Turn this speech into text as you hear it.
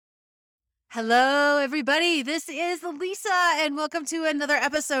Hello, everybody. This is Lisa, and welcome to another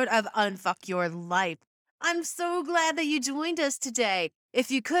episode of Unfuck Your Life. I'm so glad that you joined us today.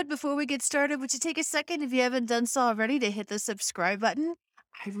 If you could, before we get started, would you take a second, if you haven't done so already, to hit the subscribe button?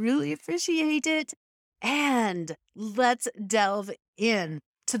 I really appreciate it. And let's delve in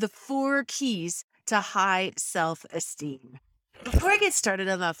to the 4 keys to high self-esteem. Before I get started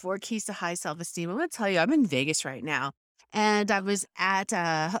on the 4 keys to high self-esteem, I want to tell you I'm in Vegas right now. And I was at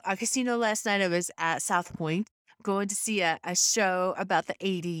a casino last night. I was at South Point going to see a show about the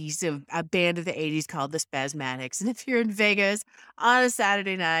 80s, a band of the 80s called the Spasmatics. And if you're in Vegas on a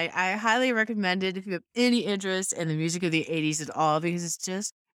Saturday night, I highly recommend it if you have any interest in the music of the 80s at all, because it's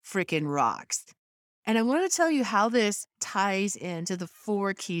just freaking rocks. And I want to tell you how this ties into the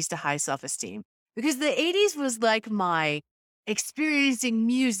 4 keys to high self esteem, because the 80s was like my experiencing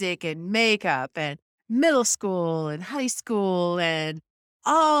music and makeup and middle school and high school and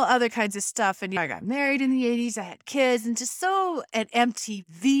all other kinds of stuff. And I got married in the 80s, I had kids, and and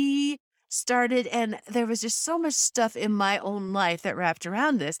MTV started, and there was just so much stuff in my own life that wrapped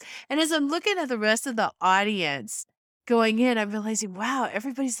around this. And as I'm looking at the rest of the audience going in, I'm realizing, wow,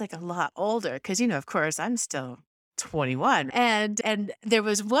 everybody's like a lot older. Cause, of course, I'm still 21. And there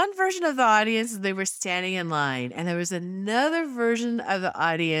was one version of the audience, they were standing in line, and there was another version of the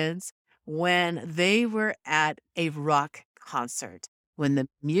audience when they were at a rock concert. When the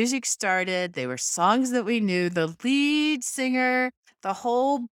music started, they were songs that we knew, the lead singer, the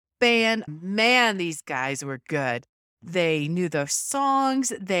whole band, man, these guys were good. They knew those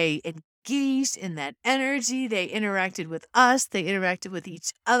songs, they engaged in that energy, they interacted with us, they interacted with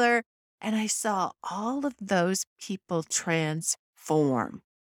each other. And I saw all of those people transform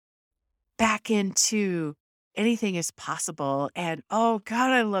back into anything is possible. And oh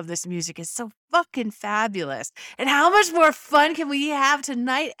God, I love this music. It's so fucking fabulous. And how much more fun can we have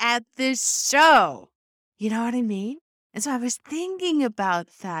tonight at this show? You know what I mean? And so I was thinking about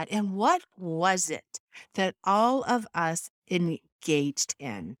that. And what was it that all of us engaged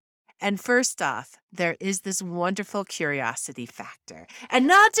in? And first off, there is this wonderful curiosity factor. And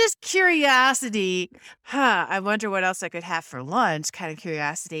not just curiosity, I wonder what else I could have for lunch kind of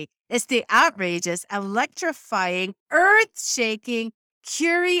curiosity. It's the outrageous, electrifying, earth-shaking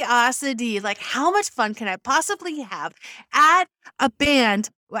curiosity. Like, how much fun can I possibly have at at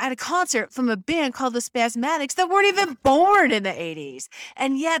a concert from a band called the Spasmatics that weren't even born in the 80s?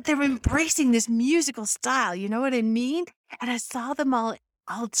 And yet they're embracing this musical style. You know what I mean? And I saw them all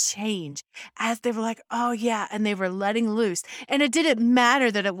change as they were like, oh yeah, and they were letting loose. And it didn't matter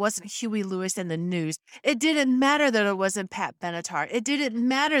that it wasn't Huey Lewis and the News. It didn't matter that it wasn't Pat Benatar. It didn't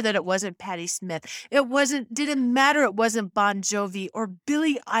matter that it wasn't Patti Smith. Didn't matter it wasn't Bon Jovi or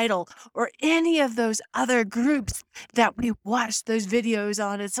Billy Idol or any of those other groups that we watched those videos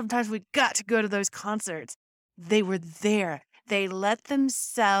on. And sometimes we got to go to those concerts. They were there. They let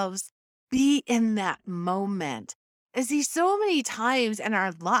themselves be in that moment. I see so many times in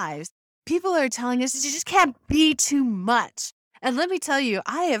our lives, people are telling us you just can't be too much. And let me tell you,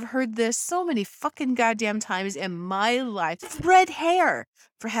 I have heard this so many fucking goddamn times in my life. Red hair,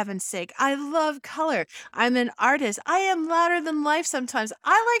 for heaven's sake. I love color. I'm an artist. I am louder than life sometimes.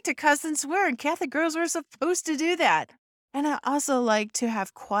 I like to cuss and swear, and Catholic girls were supposed to do that. And I also like to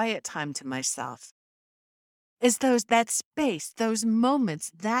have quiet time to myself. It's that space, those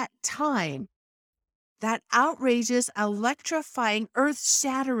moments, that time, that outrageous, electrifying,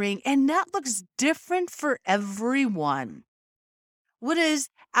 earth-shattering, and that looks different for everyone. What is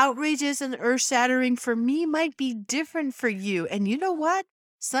outrageous and earth-shattering for me might be different for you. And you know what?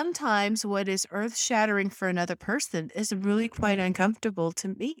 Sometimes what is earth-shattering for another person is really quite uncomfortable to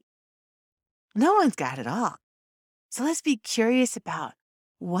me. No one's got it all. So let's be curious about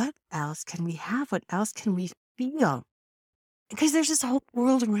what else can we have? What else can we feel? Because there's this whole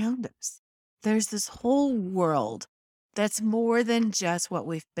world around us. There's this whole world that's more than just what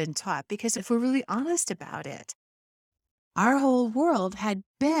we've been taught. Because if we're really honest about it, our whole world had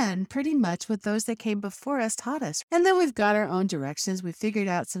been pretty much what those that came before us taught us. And then we've got our own directions. We figured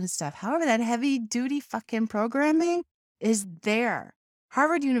out some stuff. However, that heavy duty fucking programming is there.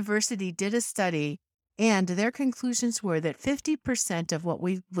 Harvard University did a study, and their conclusions were that 50% of what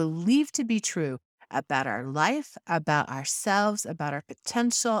we believe to be true about our life, about ourselves, about our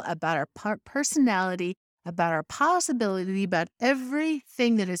potential, about our personality, about our possibility, about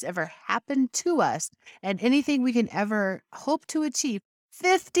everything that has ever happened to us and anything we can ever hope to achieve,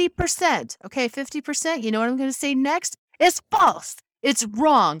 50%, okay, 50%, you know what I'm going to say next? It's false. It's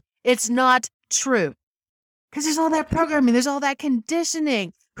wrong. It's not true. Because there's all that programming. There's all that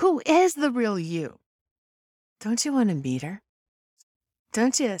conditioning. Who is the real you? Don't you want to meet her?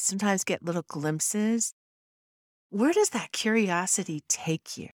 Don't you sometimes get little glimpses? Where does that curiosity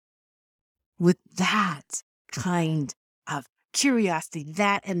take you? With that kind of curiosity,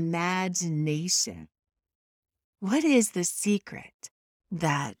 that imagination, what is the secret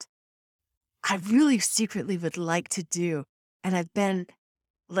that I really secretly would like to do? And I've been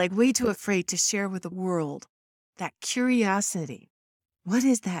like way too afraid to share with the world that curiosity. What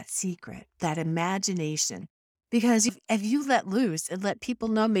is that secret, that imagination? Because if you let loose and let people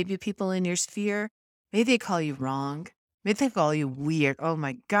know, maybe people in your sphere, maybe they call you wrong. Maybe they call you weird. Oh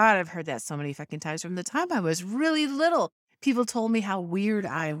my God, I've heard that so many fucking times from the time I was really little. People told me how weird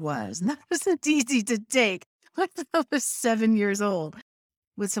I was. And that wasn't easy to take when I was 7 years old.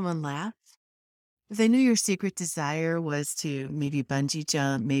 Would someone laugh? If they knew your secret desire was to maybe bungee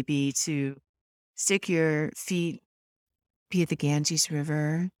jump, maybe to stick your feet be at the Ganges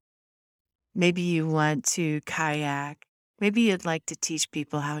River, maybe you want to kayak, maybe you'd like to teach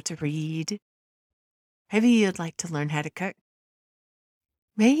people how to read, maybe you'd like to learn how to cook,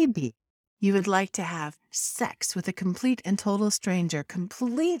 maybe you would like to have sex with a complete and total stranger,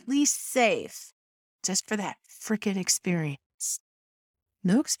 completely safe, just for that freaking experience.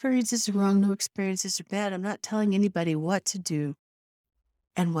 No experiences are wrong, no experiences are bad. I'm not telling anybody what to do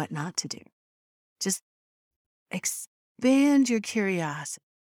and what not to do. Just expand your curiosity.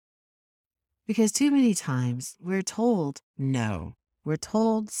 Because too many times we're told no, we're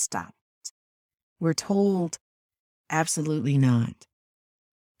told stop, we're told absolutely not.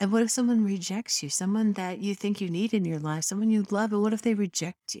 And what if someone rejects you, someone that you think you need in your life, someone you love, and what if they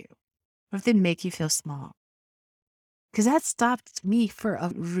reject you? What if they make you feel small? Because that stopped me for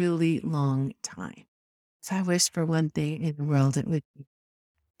a really long time. So I wish for one thing in the world it would be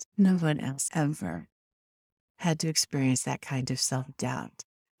no one else ever had to experience that kind of self-doubt.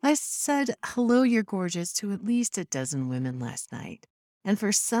 I said, hello, you're gorgeous, to at least a dozen women last night. And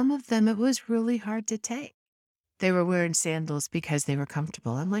for some of them, it was really hard to take. They were wearing sandals because they were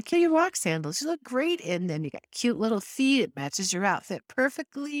comfortable. I'm like, yeah, you rock sandals. You look great in them. You got cute little feet. It matches your outfit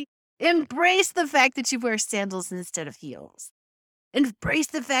perfectly. Embrace the fact that you wear sandals instead of heels. Embrace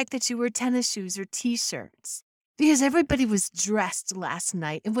the fact that you wear tennis shoes or t-shirts. Because everybody was dressed last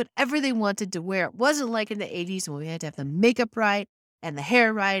night in whatever they wanted to wear. It wasn't like in the 80s when we had to have the makeup right and the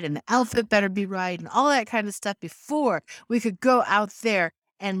hair right and the outfit better be right and all that kind of stuff before we could go out there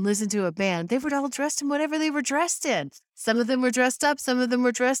and listen to a band. They were all dressed in whatever they were dressed in. Some of them were dressed up, some of them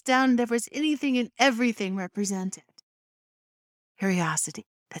were dressed down, and there was anything and everything represented. Curiosity.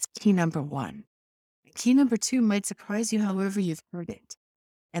 That's key number one. Key number two might surprise you, however you've heard it.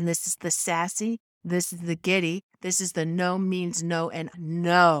 And this is the sassy, this is the giddy, this is the no means no and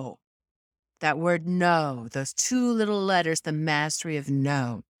no. That word no, those two little letters, the mastery of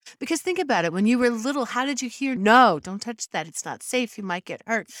no. Because think about it, when you were little, how did you hear no? Don't touch that, it's not safe, you might get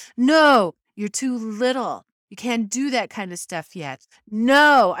hurt. No, you're too little. You can't do that kind of stuff yet.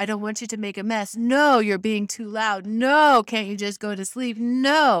 No, I don't want you to make a mess. No, you're being too loud. No, can't you just go to sleep?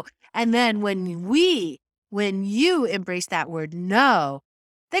 No. And then when you embrace that word no,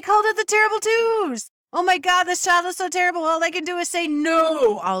 they called it the terrible twos. Oh my God, this child is so terrible. All they can do is say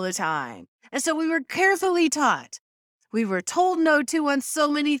no all the time. And so we were carefully taught. We were told no to on so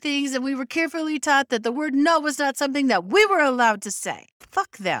many things, and we were carefully taught that the word no was not something that we were allowed to say.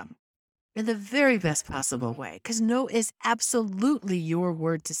 Fuck them. In the very best possible way, because no is absolutely your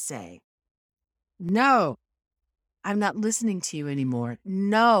word to say. No, I'm not listening to you anymore.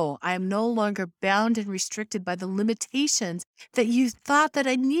 No, I am no longer bound and restricted by the limitations that you thought that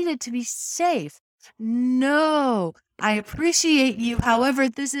I needed to be safe. No, I appreciate you. However,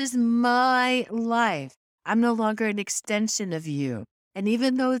 this is my life. I'm no longer an extension of you. And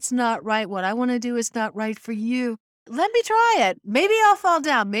even though it's not right, what I want to do is not right for you. Let me try it. Maybe I'll fall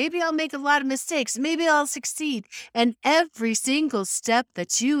down. Maybe I'll make a lot of mistakes. Maybe I'll succeed. And every single step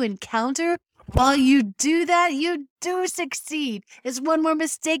that you encounter, while you do that, you do succeed. It's one more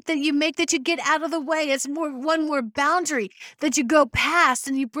mistake that you make that you get out of the way. It's one more boundary that you go past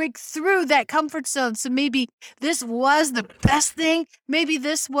and you break through that comfort zone. So maybe this was the best thing. Maybe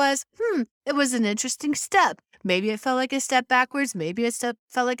this was, it was an interesting step. Maybe it felt like a step backwards. Maybe it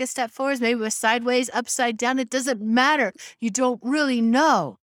felt like a step forwards. Maybe it was sideways, upside down. It doesn't matter. You don't really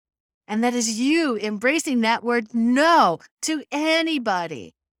know. And that is you embracing that word no to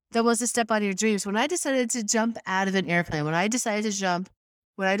anybody that wants to step out of your dreams. When I decided to jump out of an airplane, when I decided to jump,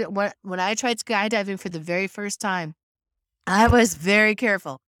 when I tried skydiving for the very first time, I was very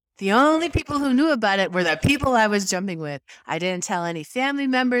careful. The only people who knew about it were the people I was jumping with. I didn't tell any family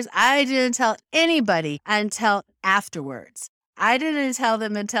members. I didn't tell anybody until afterwards. I didn't tell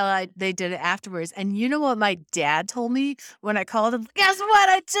them until they did it afterwards. And you know what my dad told me when I called him? Guess what?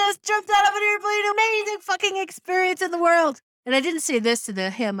 I just jumped out of an airplane. Amazing fucking experience in the world. And I didn't say this to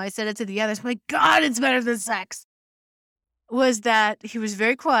him. I said it to the others. My God, it's better than sex. Was that he was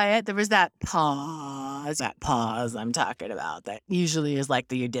very quiet. There was that pause I'm talking about that usually is like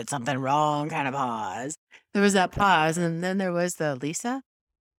the you did something wrong kind of pause. There was that pause. And then there was the Lisa,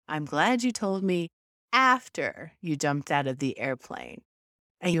 I'm glad you told me after you jumped out of the airplane.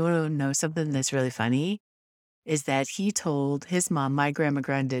 And you want to know something that's really funny? Is that he told his mom, my grandma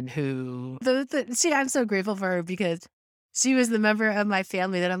Grundon, who, I'm so grateful for her because she was the member of my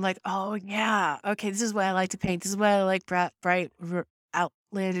family that I'm like, oh, yeah, okay, this is why I like to paint. This is why I like bright,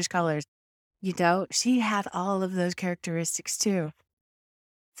 outlandish colors. You know, she had all of those characteristics too.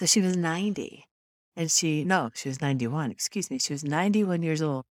 So she was 90 and she was 91. Excuse me. She was 91 years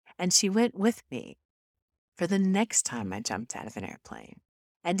old. And she went with me for the next time I jumped out of an airplane.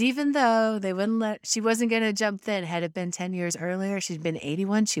 And even though she wasn't going to jump then, had it been 10 years earlier, she'd been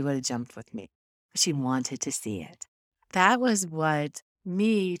 81, she would have jumped with me. But she wanted to see it. That was what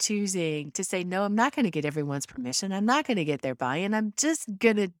me choosing to say, no, I'm not going to get everyone's permission. I'm not going to get their buy-in. I'm just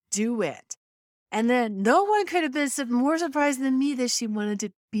going to do it. And then no one could have been more surprised than me that she wanted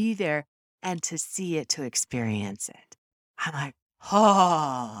to be there and to see it, to experience it. I'm like,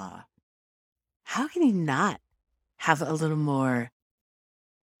 oh, how can you not have a little more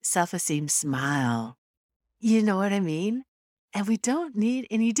self-esteem, smile? You know what I mean? And you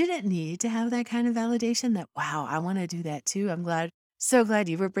didn't need to have that kind of validation that, wow, I want to do that too. I'm so glad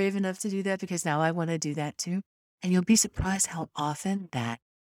you were brave enough to do that because now I want to do that too. And you'll be surprised how often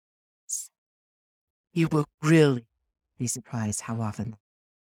you will really be surprised how often.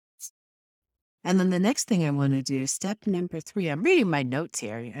 And then the next thing I want to do, step number 3, I'm reading my notes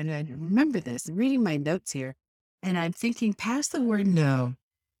here, and I remember this, I'm reading my notes here, and I'm thinking past the word no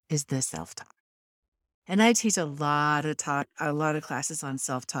is the self-talk. And I teach a lot of classes on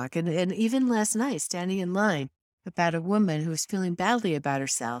self-talk. And even last night, standing in line about a woman who was feeling badly about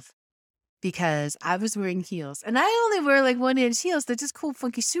herself because I was wearing heels. And I only wear like 1-inch heels. They're just cool,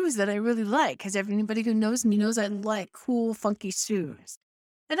 funky shoes that I really like because anybody who knows me knows I like cool, funky shoes.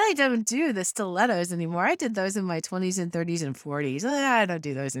 And I don't do the stilettos anymore. I did those in my 20s and 30s and 40s. I don't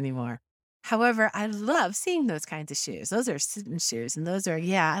do those anymore. However, I love seeing those kinds of shoes. Those are sitting shoes. And those are,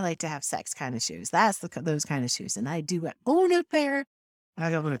 I like to have sex kind of shoes. That's those kind of shoes. And I do own a pair.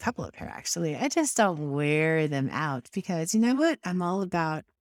 I own a couple of pair, actually. I just don't wear them out because you know what? I'm all about,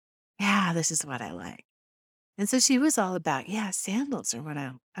 this is what I like. And so she was all about, sandals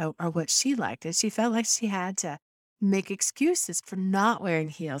are what she liked. And she felt like she had to make excuses for not wearing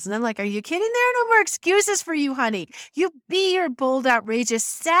heels. And I'm like, are you kidding? There are no more excuses for you, honey. You be your bold, outrageous,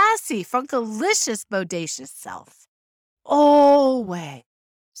 sassy, funkalicious, bodacious self. Always.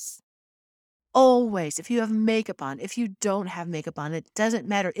 Always. If you have makeup on, if you don't have makeup on, it doesn't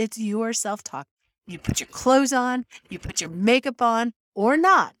matter. It's your self-talk. You put your clothes on, you put your makeup on, or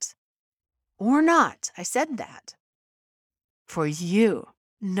not. Or not. I said that. For you.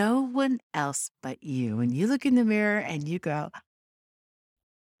 No one else but you. When you look in the mirror and you go,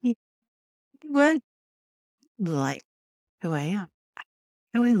 what? Like who I am.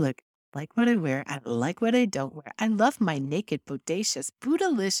 How I look. Like what I wear. I like what I don't wear. I love my naked, bodacious,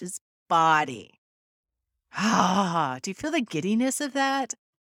 bootylicious body. Do you feel the giddiness of that?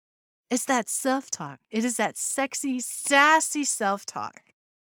 It's that self-talk. It is that sexy, sassy self-talk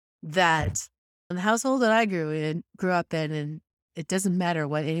that in the household that I grew up in, and it doesn't matter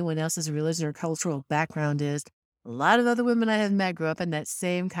what anyone else's religion or cultural background is. A lot of other women I have met grew up in that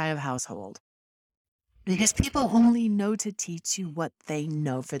same kind of household. Because people only know to teach you what they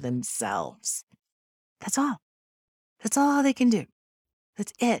know for themselves. That's all. That's all they can do.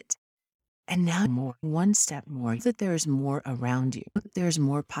 That's it. And now one step more, that there's more around you. There's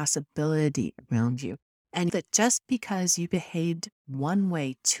more possibility around you. And that just because you behaved one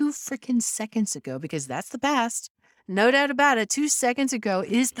way 2 freaking seconds ago, because that's the past, no doubt about it, 2 seconds ago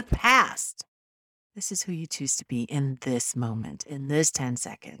is the past. This is who you choose to be in this moment, in this 10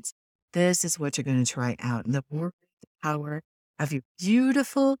 seconds. This is what you're going to try out. And the power of your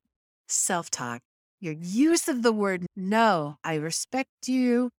beautiful self-talk, your use of the word no, I respect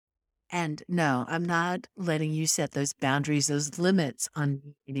you. And no, I'm not letting you set those boundaries, those limits on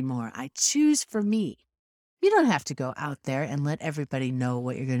me anymore. I choose for me. You don't have to go out there and let everybody know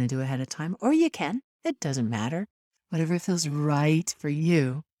what you're going to do ahead of time, or you can. It doesn't matter. Whatever feels right for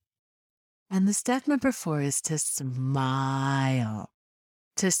you. And the step number 4 is to smile.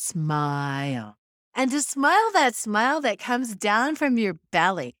 To smile. And to smile that smile that comes down from your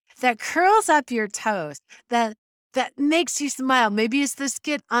belly, that curls up your toes, that that makes you smile. Maybe it's the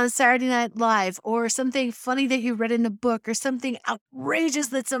skit on Saturday Night Live or something funny that you read in a book or something outrageous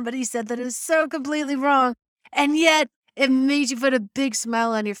that somebody said that is so completely wrong. And yet it made you put a big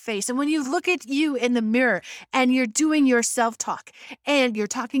smile on your face. And when you look at you in the mirror and you're doing your self-talk and you're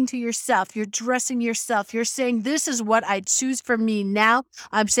talking to yourself, you're dressing yourself, you're saying, this is what I choose for me now.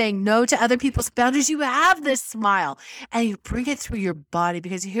 I'm saying no to other people's boundaries. You have this smile and you bring it through your body,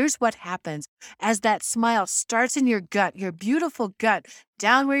 because here's what happens as that smile starts in your gut, your beautiful gut,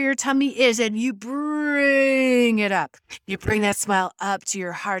 down where your tummy is, and you bring it up. You bring that smile up to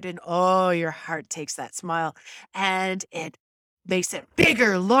your heart, and oh, your heart takes that smile and it makes it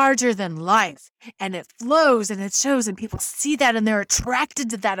bigger, larger than life. And it flows and it shows, and people see that and they're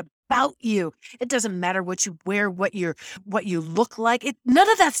attracted to that about you. It doesn't matter what you wear, what you look like. None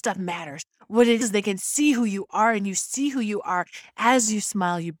of that stuff matters. What it is, they can see who you are, and you see who you are as you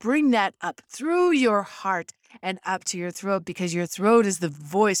smile. You bring that up through your heart and up to your throat, because your throat is the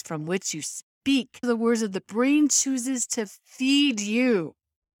voice from which you speak. The words of the brain chooses to feed you.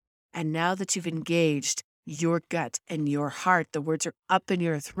 And now that you've engaged your gut and your heart, the words are up in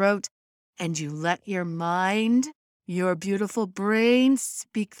your throat, and you let your mind, your beautiful brain,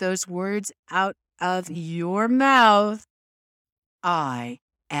 speak those words out of your mouth. I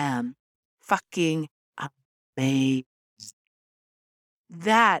am fucking amazing.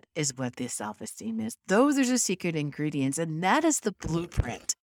 That is what this self-esteem is. Those are the secret ingredients, and that is the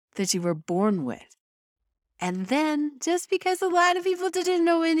blueprint that you were born with. And then, just because a lot of people didn't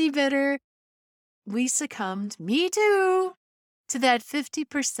know any better, we succumbed, me too, to that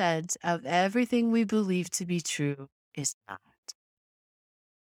 50% of everything we believe to be true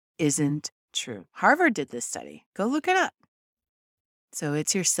isn't true. Harvard did this study. Go look it up. So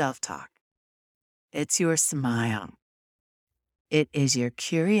it's your self-talk. It's your smile. It is your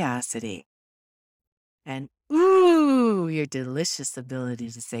curiosity. And ooh, your delicious ability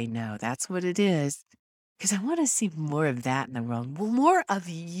to say no. That's what it is. Because I want to see more of that in the world. Well, more of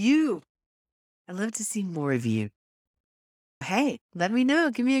you. I'd love to see more of you. Hey, let me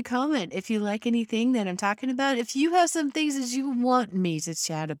know. Give me a comment if you like anything that I'm talking about. If you have some things that you want me to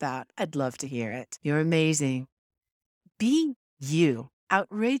chat about, I'd love to hear it. You're amazing. Be you.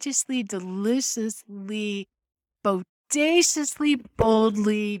 Outrageously, deliciously, bodaciously,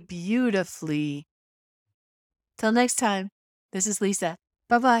 boldly, beautifully. Till next time, this is Lisa.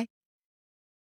 Bye-bye.